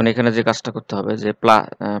 এখন এখানে যে কাজটা করতে হবে, যে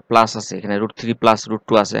প্লাস আছে এখানে √3 প্লাস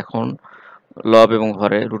 √2 আছে, এখন লব এবং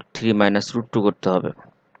হরে √3 মাইনাস √2 করতে হবে।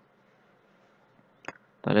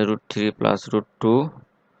 তাহলে √3 প্লাস √2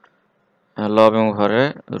 লব এবং হরে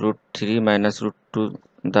 √3 মাইনাস √2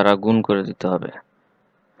 দ্বারা গুণ করে দিতে হবে।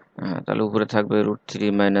 তাহলে উপরে থাকবে √3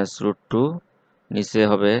 মাইনাস √2, নিচে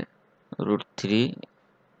হবে √3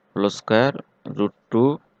 হোল স্কয়ার √2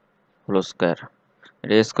 হোল স্কয়ার।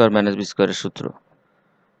 এটা a² মাইনাস b² এর সূত্র।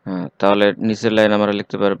 তাহলে নিচের লাইন আমরা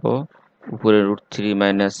লিখতে পারবো উপরে √3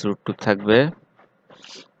 মাইনাস √2 থাকবে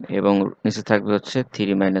এবং নিচে থাকবে হচ্ছে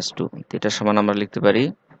 3 মাইনাস 2। এটা সমান আমরা লিখতে পারি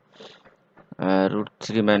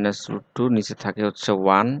 √3 মাইনাস √2, নিচে থাকে হচ্ছে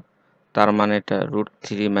 1, তার মানে এটা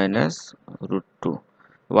 √3 মাইনাস √2।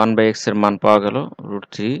 1/x এর মান পাওয়া গেল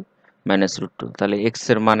 √3 মাইনাস √2। তাহলে x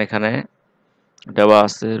এর মান এখানে দেওয়া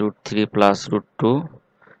আছে √3 প্লাস √2,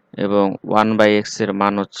 এবং 1/x এর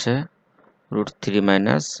মান হচ্ছে √3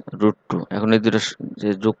 মাইনাস √2। এখন এই দুটো যে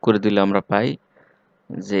যোগ করে দিলে আমরা পাই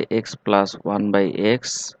যে x প্লাস 1/x,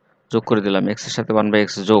 যোগ করে দিলাম x এর সাথে 1/x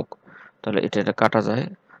যোগ, তাহলে এটা কাটা যায়,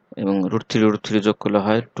 এবং √3 যোগ করলে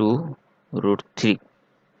হয় 2√3।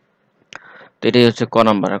 তো এটাই হচ্ছে ক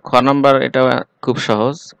নাম্বার। খ নাম্বার এটা খুব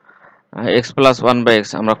সহজ। x প্লাস 1/x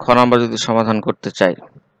আমরা খ নাম্বার যদি সমাধান করতে চাই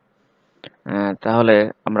তাহলে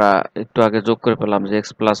আমরা একটু আগে যোগ করে পেলাম যে x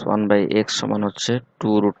প্লাস 1/x সমান হচ্ছে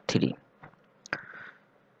 2√3।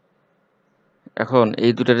 এখন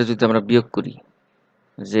এই দুটারে যদি আমরা বিয়োগ করি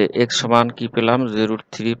যে x সমান কি পেলাম যে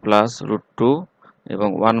 √3 প্লাস √2 এবং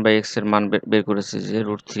 1/x এর মান বের করেছি যে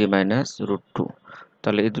 √3 মাইনাস √2।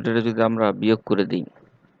 তাহলে এই দুটারে যদি আমরা বিয়োগ করে দিই,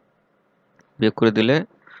 বিয়োগ করে দিলে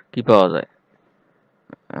কি পাওয়া যায়?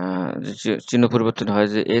 চিহ্ন পরিবর্তন হয়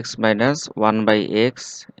যে x মাইনাস 1/x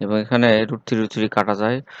এবং এখানে √3 কাটা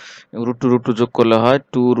যায় এবং √2 যোগ করলে হয়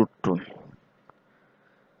 2√2।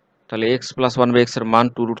 তাহলে x প্লাস 1/x এর মান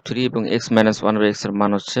 2√3 এবং x মাইনাস 1/x এর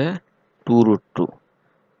মান হচ্ছে 2√2।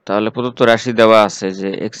 তাহলে প্রদত্ত রাশি দেওয়া আছে যে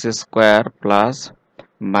x square plus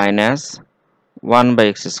minus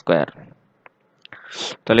 1/x square.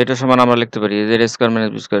 তাহলে এটা সমান আমরা লিখতে পারি যে a square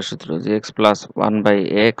minus b square সূত্র যে x plus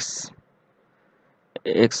 1/x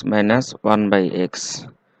x minus 1/x।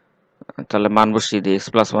 তাহলে মান বসিয়ে দিই, x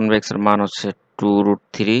প্লাস 1/x এর মান হচ্ছে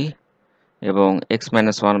 2√3 এবং x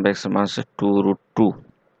মাইনাস 1/x এর মান হচ্ছে 2√2।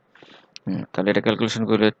 তাহলে এটা ক্যালকুলেশন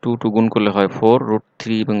করলে 2 গুণ করলে হয় 4,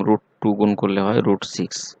 √3 এবং √2 গুণ করলে হয়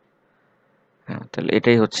 √6। তাহলে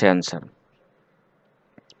এটাই হচ্ছে অ্যান্সার।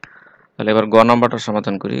 তাহলে এবার গ নাম্বারটা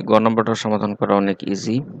সমাধান করি। গ নাম্বারটা সমাধান করা অনেক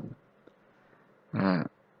ইজি।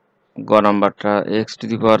 গ নাম্বারটা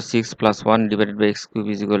x⁶ plus 1 divided by x cube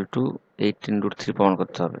is equal to 18√3 প্রমাণ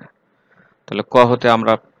করতে হবে। তাহলে ক হতে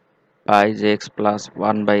আমরা পাই যে x plus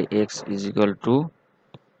 1/x is equal to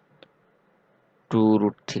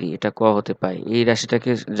 2√3। এটা ক হতে পাই। এই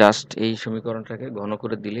রাশিটাকে জাস্ট এই সমীকরণটাকে ঘন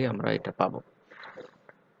করে দিলেই আমরা এটা পাবো,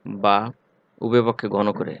 বা উভয় পক্ষে ঘন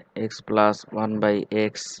করে x plus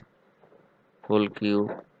 1/x whole cube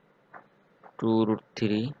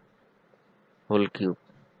 2√3 whole cube,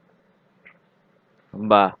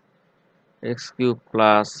 বা x cube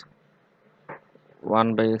plus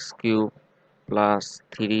 1/x cube plus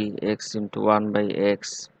 3x into 1/x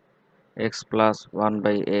x plus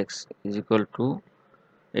 1/x is equal to,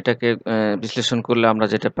 এটাকে বিশ্লেষণ করলে আমরা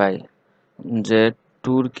যেটা পাই যে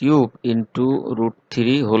 2 কিউব ইন্টু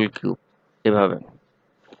 √3 হোল কিউব এভাবে,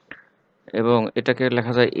 এবং এটাকে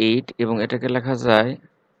লেখা যায় 8 এবং এটাকে লেখা যায়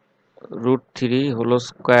 √3 হোল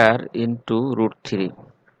স্কোয়ার ইন্টু √3,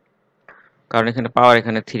 কারণ এখানে পাওয়ার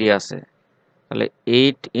এখানে 3 আছে। তাহলে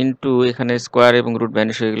 8 ইন্টু এখানে স্কোয়ার এবং রুট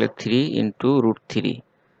ভ্যানিশ হয়ে গেলে 3 ইন্টু √3।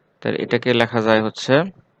 তাহলে এটাকে লেখা যায় হচ্ছে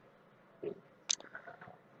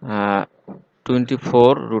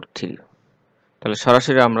 24√3। তাহলে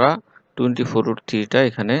সরাসরি আমরা 24√3টা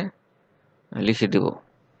এখানে লিখে দেব।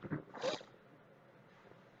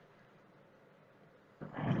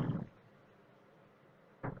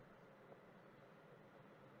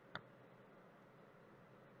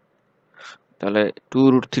 তাহলে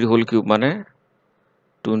 2√3 হোল কিউব মানে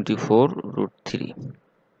 24√3,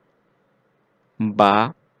 বা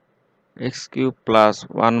x cube plus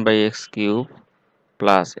 1/x cube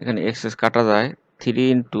plus এখানে x কাটা যায় 3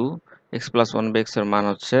 ইন্টু x প্লাস 1/x এর মান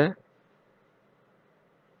হচ্ছে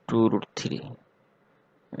 2√3,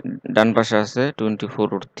 ডান পাশে আছে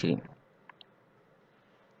 24√3,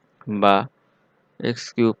 বা x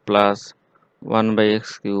cube plus 1/x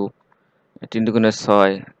cube 3 দুগুণে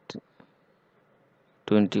 6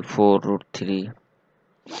 24√3,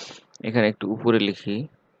 এখানে একটু উপরে লিখি,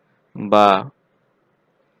 বা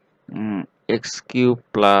x cube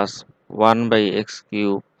plus 1/x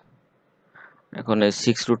cube, এখন এই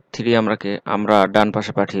 6√3 আমরা ডান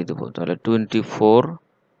পাশে পাঠিয়ে দেবো। তাহলে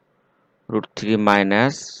 24√3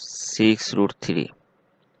 মাইনাস 6√3,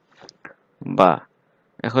 বা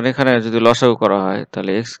এখন এখানে যদি লসাগু করা হয়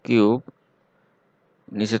তাহলে x কিউব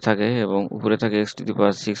নিচে থাকে এবং উপরে থাকে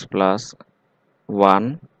x⁶ প্লাস 1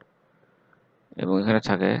 এবং এখানে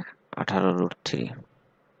থাকে 18√3।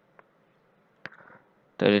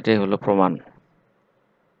 তাহলে এটাই হলো প্রমাণ।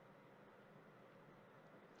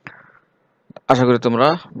 আশা করি তোমরা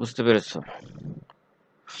বুঝতে পেরেছো।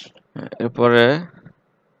 এরপরে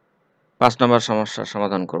 5 নম্বর সমস্যার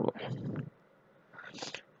সমাধান করব।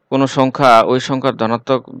 কোন সংখ্যা ওই সংখ্যার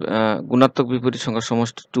ধনাত্মক গুণাত্মক বিপরীত সংখ্যার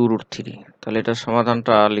সমষ্টি 2√3। তাহলে এটার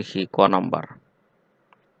সমাধানটা লিখি ক নাম্বার।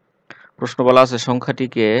 প্রশ্ন বলা আছে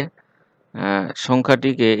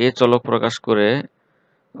সংখ্যাটিকে এ চলক প্রকাশ করে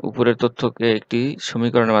উপরের তথ্যকে একটি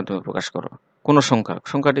সমীকরণের মাধ্যমে প্রকাশ করো। কোন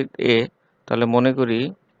সংখ্যাটি এ, তাহলে মনে করি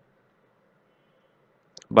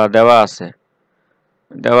বা দেওয়া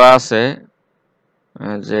আছে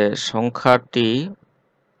যে সংখ্যাটি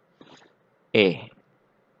এ,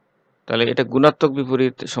 তাহলে এটা গুণাত্মক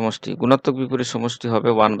বিপরীত সমষ্টি হবে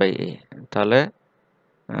 1/a। তাহলে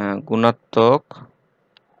গুণাত্মক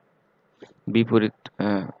বিপরীত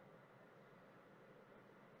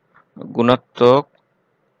গুণাত্মক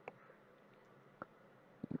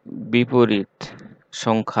বিপরীত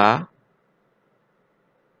সংখ্যা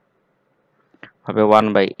হবে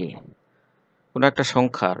 1/a। কোন একটা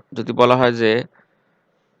সংখ্যার যদি বলা হয় যে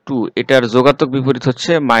 2, এটার যোগাত্মক বিপরীত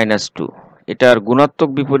হচ্ছে -2, এটার গুণাত্মক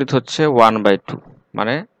বিপরীত হচ্ছে 1/2,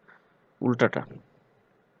 মানে উল্টাটা।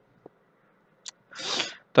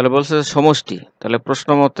 তাহলে বলছে সমষ্টি, তাহলে প্রশ্ন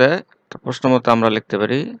মতে আমরা লিখতে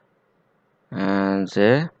পারি যে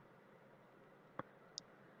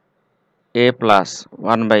a প্লাস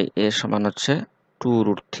 1/a সমান হচ্ছে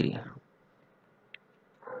 2√3।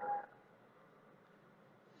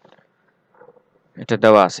 এটা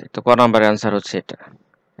দেওয়া আছে, তো ক নাম্বারের অ্যান্সার হচ্ছে এটা।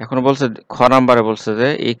 এখন বলছে খ নাম্বারে বলছে যে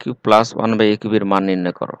a কিউব প্লাস 1/a কিউবের মান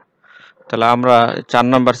নির্ণয় করো। তাহলে আমরা 4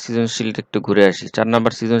 নাম্বার সৃজনশীলটা একটু ঘুরে আসি। 4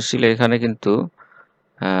 নাম্বার সৃজনশীল এখানে কিন্তু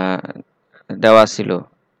দেওয়া ছিল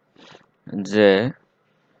যে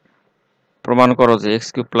প্রমাণ করো যে x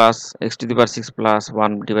cube plus x⁶ plus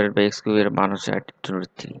 1/x³ এর মান হচ্ছে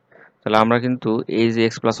 18√3। তাহলে আমরা কিন্তু এই যে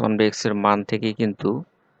x প্লাস 1/x এর মান থেকেই কিন্তু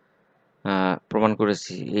প্রমাণ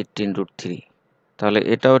করেছি 18√3। তাহলে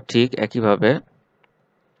এটাও ঠিক একইভাবে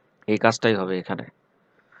এই কাজটাই হবে এখানে,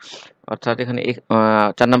 অর্থাৎ এখানে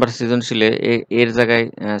 4 নাম্বার সৃজনশীলে এর জায়গায়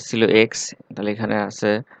ছিল x, তাহলে এখানে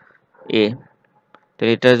আছে a।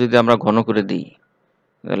 তাহলে এটা যদি আমরা ঘন করে দিই,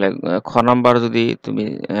 তাহলে খ নাম্বার যদি তুমি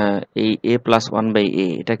এই a প্লাস 1/a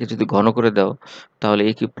এটাকে যদি ঘন করে দাও, তাহলে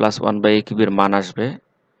a কিউব প্লাস 1/a³ এর মান আসবে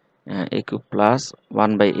a কিউব প্লাস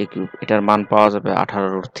 1/a³, এটার মান পাওয়া যাবে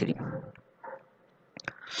 18√3।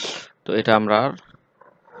 তো এটা আমরা আর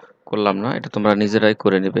করলাম না, এটা তোমরা নিজেরাই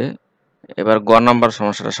করে নেবে। এবার গ নাম্বার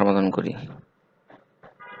সমস্যাটা সমাধান করি।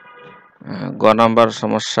 গ নাম্বার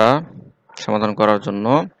সমস্যা সমাধান করার জন্য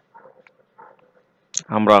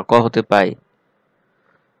আমরা ক হতে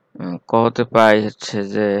পাই হচ্ছে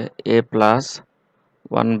যে a প্লাস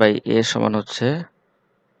 1/a সমান হচ্ছে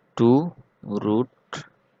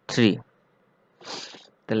 2√3।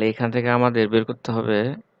 তাহলে এখান থেকে আমাদের বের করতে হবে,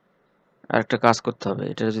 আরেকটা কাজ করতে হবে,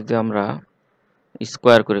 এটা যদি আমরা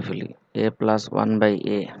স্কোয়ার করে ফেলি, a plus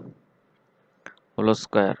 1/a whole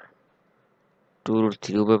square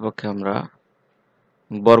 2√3 উভয় পক্ষে আমরা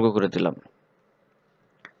বর্গ করে দিলাম।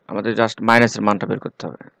 আমাদের জাস্ট মাইনাসের মানটা বের করতে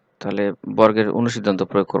হবে। তাহলে বর্গের অনুসিদ্ধান্ত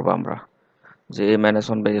প্রয়োগ করব আমরা, যে a minus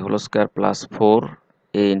 1/a whole square plus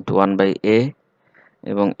 4a into 1/a,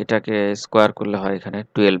 এবং এটাকে স্কোয়ার করলে হয় এখানে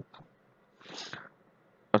 12,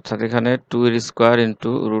 অর্থাৎ এখানে 2 এর স্কোয়ার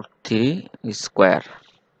ইন্টু √3 স্কোয়ার,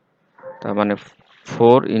 তার মানে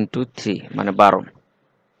 4 ইন্টু 3 মানে 12,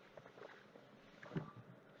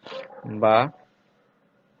 বা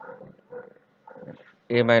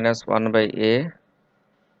a minus 1/a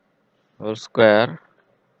whole square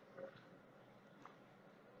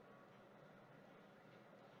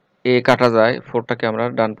a কাটা যায়, 4টাকে আমরা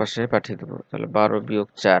ডান পাশে পাঠিয়ে দেবো, তাহলে 12 বিয়োগ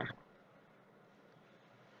 4,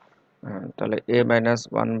 তাহলে a minus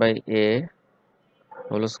 1/a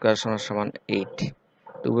whole square সমান 8।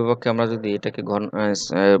 তো উভয় পক্ষে আমরা যদি এটাকে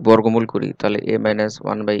বর্গমূল করি, তাহলে a মাইনাস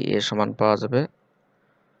 1/a সমান পাওয়া যাবে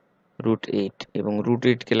 √8, এবং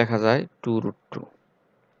 √8কে লেখা যায় 2√2।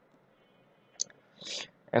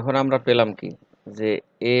 এখন আমরা পেলাম কি, যে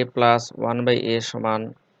a প্লাস 1/a সমান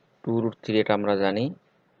 2√3, এটা আমরা জানি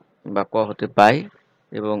বা ক হতে পাই,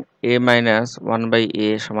 এবং a মাইনাস 1/a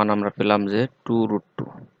সমান আমরা পেলাম যে 2√2।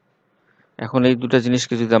 এখন এই দুটা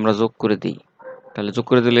জিনিসকে যদি আমরা যোগ করে দিই, তাহলে যোগ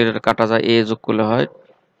করে দিলে এটা কাটা যায়, a যোগ করলে হয়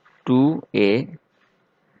 2a,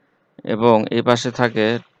 এবং এই পাশে থাকে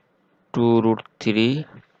 2√3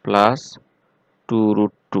 প্লাস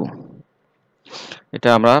 2√2, এটা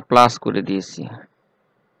আমরা প্লাস করে দিয়েছি,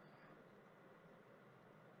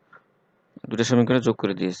 দুটো সমীকরণে যোগ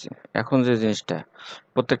করে দিয়েছি। এখন যে জিনিসটা,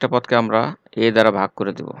 প্রত্যেকটা পদকে আমরা a দ্বারা ভাগ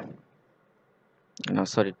করে দেব, না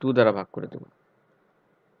সরি 2 দ্বারা ভাগ করে দেব।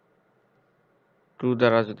 2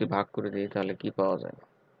 দ্বারা যদি ভাগ করে দিই তাহলে কি পাওয়া যায়,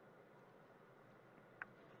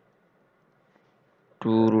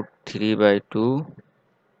 2√3/2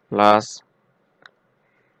 প্লাস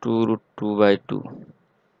 2√2/2।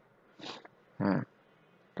 হ্যাঁ,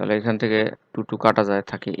 তাহলে এখান থেকে 2 কাটা যায়,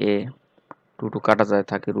 থাকে a, 2 কাটা যায়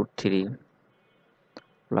থাকে √3,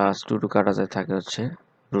 প্লাস 2 কাটা যায় থাকে হচ্ছে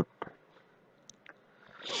 √2।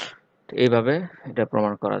 এইভাবে এটা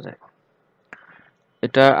প্রমাণ করা যায়।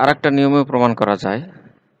 এটা আরেকটা নিয়মেও প্রমাণ করা যায়,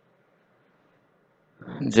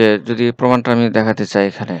 যে যদি প্রমাণটা আমি দেখাতে চাই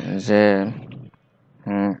এখানে, যে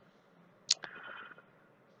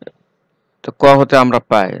তো ক হতে আমরা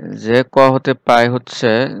পাই, যে ক হতে পাই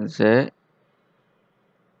হচ্ছে যে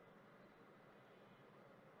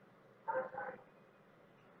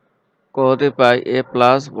হতে পাই a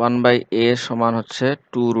প্লাস 1/a সমান হচ্ছে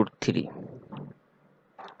 2√3।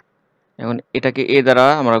 এখন এটাকে a দ্বারা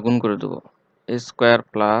আমরা গুণ করে দেব, a স্কোয়ার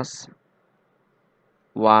প্লাস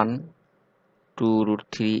 1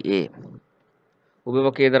 2√3a। উভয়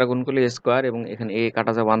পক্ষে a দ্বারা গুণ করলে a স্কোয়ার, এবং এখানে a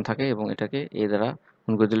কাটা যায় 1 থাকে, এবং এটাকে a দ্বারা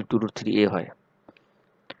গুণ করে দিলে 2√3a হয়।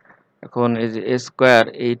 এখন এই যে a স্কোয়ার,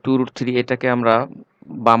 এই 2√3 এটাকে আমরা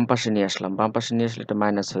বাম পাশে নিয়ে আসলাম, বাম পাশে নিয়ে আসলে এটা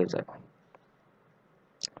মাইনাস হয়ে যায়,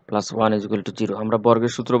 প্লাস 1 = 0। আমরা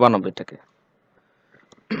বর্গের সূত্র বানাবো এটাকে।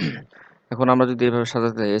 এখন আমরা যদি এভাবে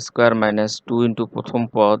সাজাতে a স্কোয়ার মাইনাস 2 ইন্টু প্রথম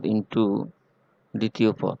পদ ইন্টু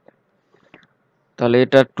দ্বিতীয় পদ, তাহলে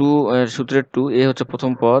এটা 2 সূত্রের 2 এ হচ্ছে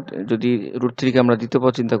প্রথম পদ, যদি √3 কে আমরা দ্বিতীয়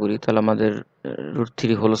পদ চিন্তা করি তাহলে আমাদের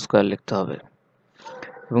 √3 হোল স্কোয়ার লিখতে হবে,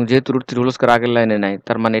 এবং যেহেতু √3 হোল স্কোয়ার আগের লাইনে নাই,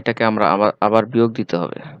 তার মানে এটাকে আমরা আবার বিয়োগ দিতে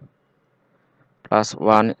হবে, প্লাস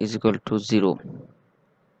 1 = 0।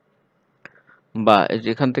 বা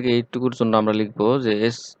এখান থেকে এইটুকুর জন্য আমরা লিখবো যে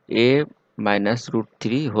a মাইনাস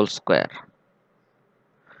 √3 হোল স্কোয়ার,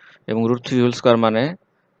 এবং √3 হোল স্কোয়ার মানে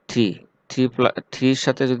 3। 3 এর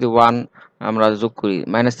সাথে যদি 1 আমরা যোগ করি,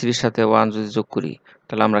 -3 এর সাথে 1 যদি যোগ করি,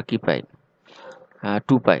 তাহলে আমরা কি পাই?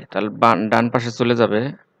 2 পাই। তাহলে ডান পাশে চলে যাবে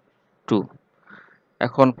 2।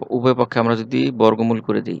 এখন উভয় পক্ষে আমরা যদি বর্গমূল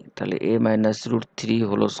করে দিই, তাহলে a মাইনাস √3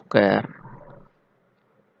 হোল স্কোয়ার,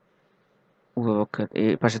 উভয় পক্ষে এই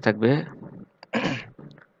পাশে থাকবে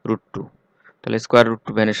 √2, তাহলে স্কোয়ার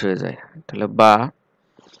 √2 ভ্যানিশ হয়ে যায়, তাহলে বা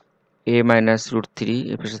a মাইনাস √3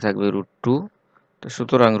 এর পাশে থাকবে √2। তো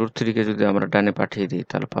সুতরাং √3 কে যদি আমরা ডানে পাঠিয়ে দিই,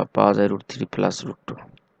 তাহলে পাওয়া যায় √3 প্লাস √2।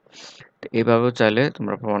 এইভাবেও চাইলে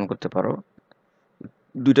তোমরা প্রমাণ করতে পারো,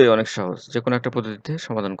 দুইটাই অনেক সহজ, যে কোনো একটা পদ্ধতিতে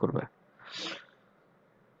সমাধান করবে।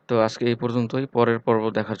 তো আজকে এই পর্যন্তই, পরের পর্ব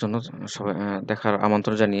দেখার জন্য দেখার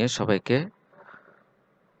আমন্ত্রণ জানিয়ে সবাইকে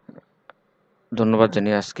ধন্যবাদ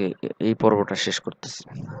জানিয়ে আজকে এই পর্বটা শেষ করতেছি।